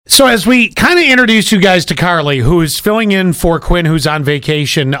So as we kind of introduce you guys to Carly, who's filling in for Quinn, who's on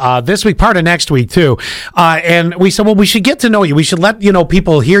vacation this week, part of next week too, and we said, well, we should get to know you. We should let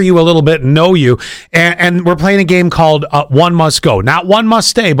people hear you a little bit and know you. And we're playing a game called One Must Go. Not One Must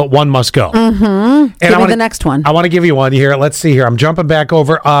Stay, but One Must Go. Mm-hmm. Give me the next one. I want to give you one here. Let's see here. I'm jumping back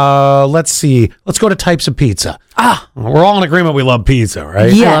over. Let's see. Let's go to types of pizza. We're all in agreement we love pizza,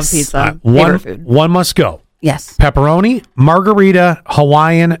 right? Yes. I love pizza. Favorite food. One must go. Yes. Pepperoni, margarita,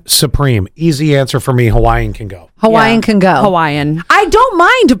 Hawaiian, supreme. Easy answer for me. Hawaiian can go. Hawaiian can go. Hawaiian. I don't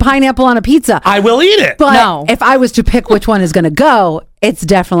mind a pineapple on a pizza. I will eat it. But No. if I was to pick which one is going to go, it's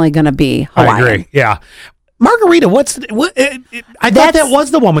definitely going to be Hawaiian. I agree. Yeah. Margarita, I thought that was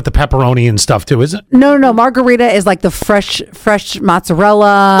the one with the pepperoni and stuff too, is it? No. Margarita is like the fresh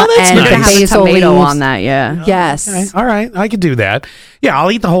mozzarella Oh, that's and nice. the It has a basil tomato leaves. on that, yeah. Yes. Okay. All right. I could do that. Yeah, I'll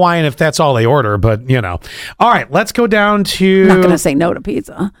eat the Hawaiian if that's all they order, but All right, let's go down to I'm not going to say no to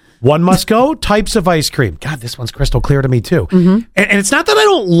pizza. One must go, types of ice cream. God, this one's crystal clear to me too. Mm-hmm. And it's not that I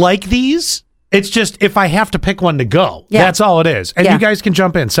don't like these. It's just if I have to pick one to go, that's all it is. And you guys can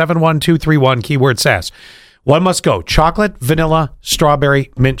jump in, 71231, keyword sass. One must go, chocolate, vanilla,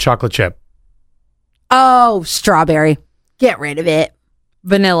 strawberry, mint chocolate chip. Oh, strawberry. Get rid of it.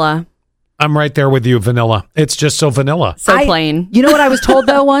 Vanilla. I'm right there with you, vanilla. It's just so vanilla. So plain. You know what I was told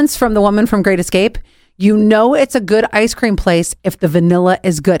though once from the woman from Great Escape? You know it's a good ice cream place if the vanilla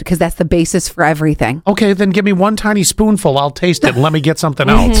is good because that's the basis for everything. Okay, then give me one tiny spoonful. I'll taste it and let me get something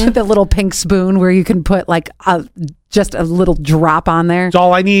else. The little pink spoon where you can put like just a little drop on there. That's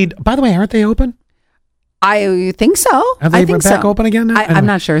all I need. By the way, aren't they open? I think so. Are they back open again now? I'm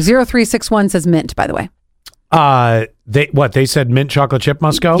not sure. 0361 says mint, by the way. They said mint chocolate chip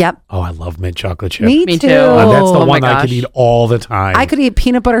must go? Yep. Oh, I love mint chocolate chip. Me too. too. That's the Oh one my I could gosh. eat all the time. I could eat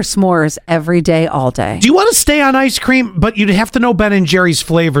peanut butter s'mores every day, all day. Do you want to stay on ice cream? But you'd have to know Ben and Jerry's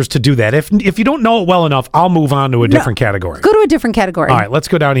flavors to do that. If you don't know it well enough, I'll move on to a different category. Go to a different category. All right, let's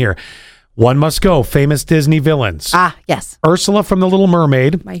go down here. One must go. Famous Disney villains. Yes. Ursula from The Little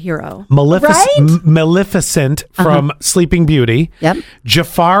Mermaid. My hero. Maleficent from Sleeping Beauty. Yep.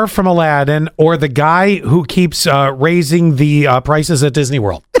 Jafar from Aladdin, or the guy who keeps raising the prices at Disney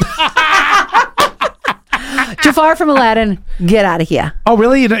World. Jafar from Aladdin, get out of here. Oh,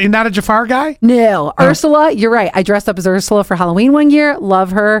 really? You're not a Jafar guy? No. Ursula, you're right. I dressed up as Ursula for Halloween one year.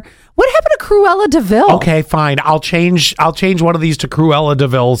 Love her. What happened to Cruella DeVille? Okay, fine. I'll change one of these to Cruella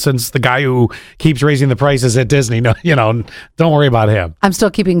DeVille since the guy who keeps raising the prices at Disney. No, don't worry about him. I'm still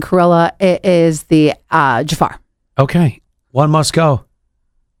keeping Cruella. It is the Jafar. Okay. One must go.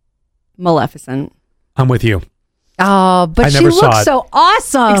 Maleficent. I'm with you. Oh, but I she never saw looks it. so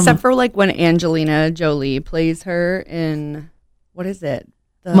awesome. Except for like when Angelina Jolie plays her in, what is it?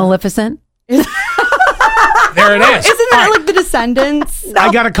 Maleficent. There it is. Isn't that like The Descendants?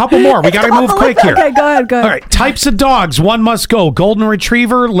 I got a couple more. We got to move quick here. Okay, go ahead. All right. Types of dogs. One must go. Golden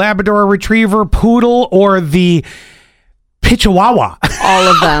Retriever, Labrador Retriever, Poodle, or the Chihuahua. All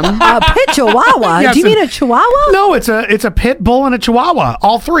of them. A pit chihuahua? Yes, Do you mean a chihuahua? No, it's a pit bull and a Chihuahua.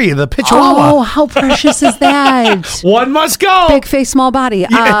 All three. The Chihuahua. Oh, how precious is that? One must go. Big face, small body.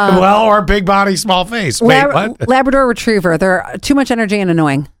 Yeah, or big body, small face. Wait, what? Labrador Retriever. They're too much energy and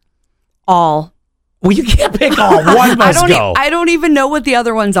annoying. All. Well, you can't pick all. One must go. I don't even know what the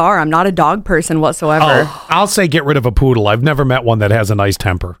other ones are. I'm not a dog person whatsoever. Oh, I'll say get rid of a poodle. I've never met one that has a nice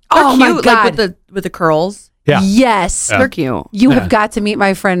temper. They're Oh, my cute, God. like with the curls. Yeah. Yes. They're cute. You have got to meet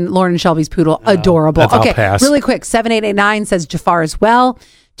my friend Lauren Shelby's poodle. Adorable. I'll Okay, pass. really quick. 7889 says Jafar as well.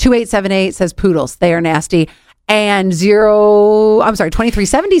 2878 says poodles. They are nasty. And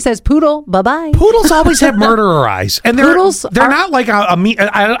 2370 says poodle. Bye-bye. Poodles always have murderer eyes, and they're Poodles are- not like a mean.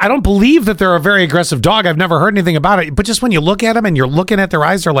 I don't believe that they're a very aggressive dog. I've never heard anything about it. But just when you look at them and you're looking at their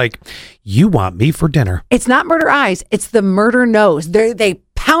eyes, they're like, "You want me for dinner?" It's not murder eyes. It's the murder nose. They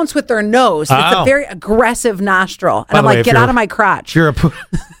pounce with their nose. It's Oh. a very aggressive nostril. By And I'm the way, like, if get you're- out of my crotch. If you're a poodle.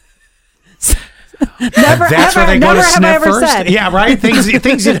 Never, That's ever, where they go never to have I sniff ever first. said. Yeah, right. Things.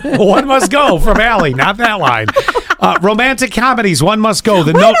 One must go from Allie. Not that line. Romantic comedies. One must go. Wait,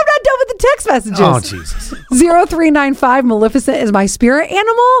 I'm not done with the text messages. Oh Jesus. 0395 Maleficent is my spirit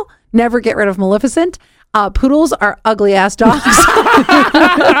animal. Never get rid of Maleficent. Poodles are ugly ass dogs.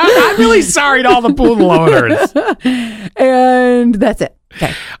 I'm really sorry to all the poodle owners. And that's it.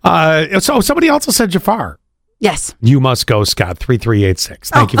 Okay. So somebody also said Jafar. Yes. You must go, Scott.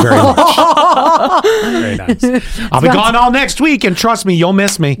 3386. Thank you very much. Very nice. I'll be gone all next week, and trust me, you'll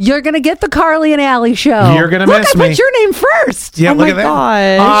miss me. You're going to get the Carly and Allie show. You're going to miss I me. put your name first. Yeah, Oh look my at that.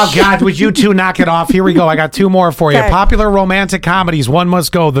 gosh. Oh, God, would you two knock it off? Here we go. I got two more for you. Okay. Popular romantic comedies. One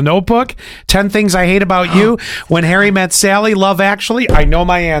must go. The Notebook, 10 Things I Hate About You, When Harry Met Sally, Love Actually. I know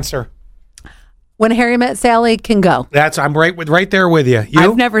my answer. When Harry Met Sally can go. I'm right there with you. You?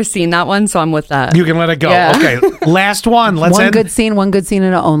 I've never seen that one, so I'm with that. You can let it go. Yeah. Okay. Last one. Let's One end. good scene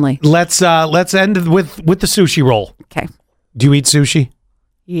and only. Let's end with the sushi roll. Okay. Do you eat sushi?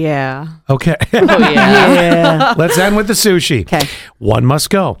 Yeah. Okay. Oh, yeah. Let's end with the sushi. Okay. One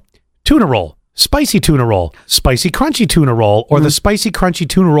must go. Tuna roll. Spicy tuna roll. Spicy crunchy tuna roll. Or the spicy crunchy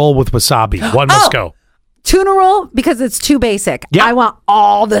tuna roll with wasabi. One must go. Tuna roll, because it's too basic. Yeah. I want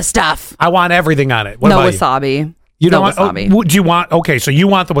all the stuff. I want everything on it. What No about wasabi. You don't No want, wasabi. do you want, okay, so you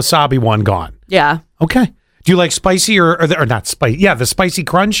want the wasabi one gone. Yeah. Okay. Do you like spicy or not spicy? Yeah, the spicy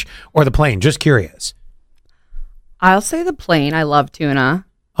crunch or the plain? Just curious. I'll say the plain. I love tuna.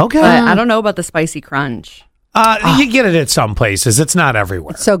 Okay. But I don't know about the spicy crunch. You get it at some places. It's not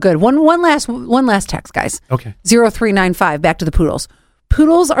everywhere. So good. One last text, guys. Okay. 0395, back to the poodles.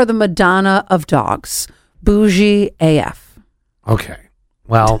 Poodles are the Madonna of dogs. Bougie AF. Okay.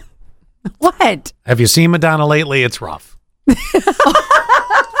 Well, What? have you seen Madonna lately? It's rough.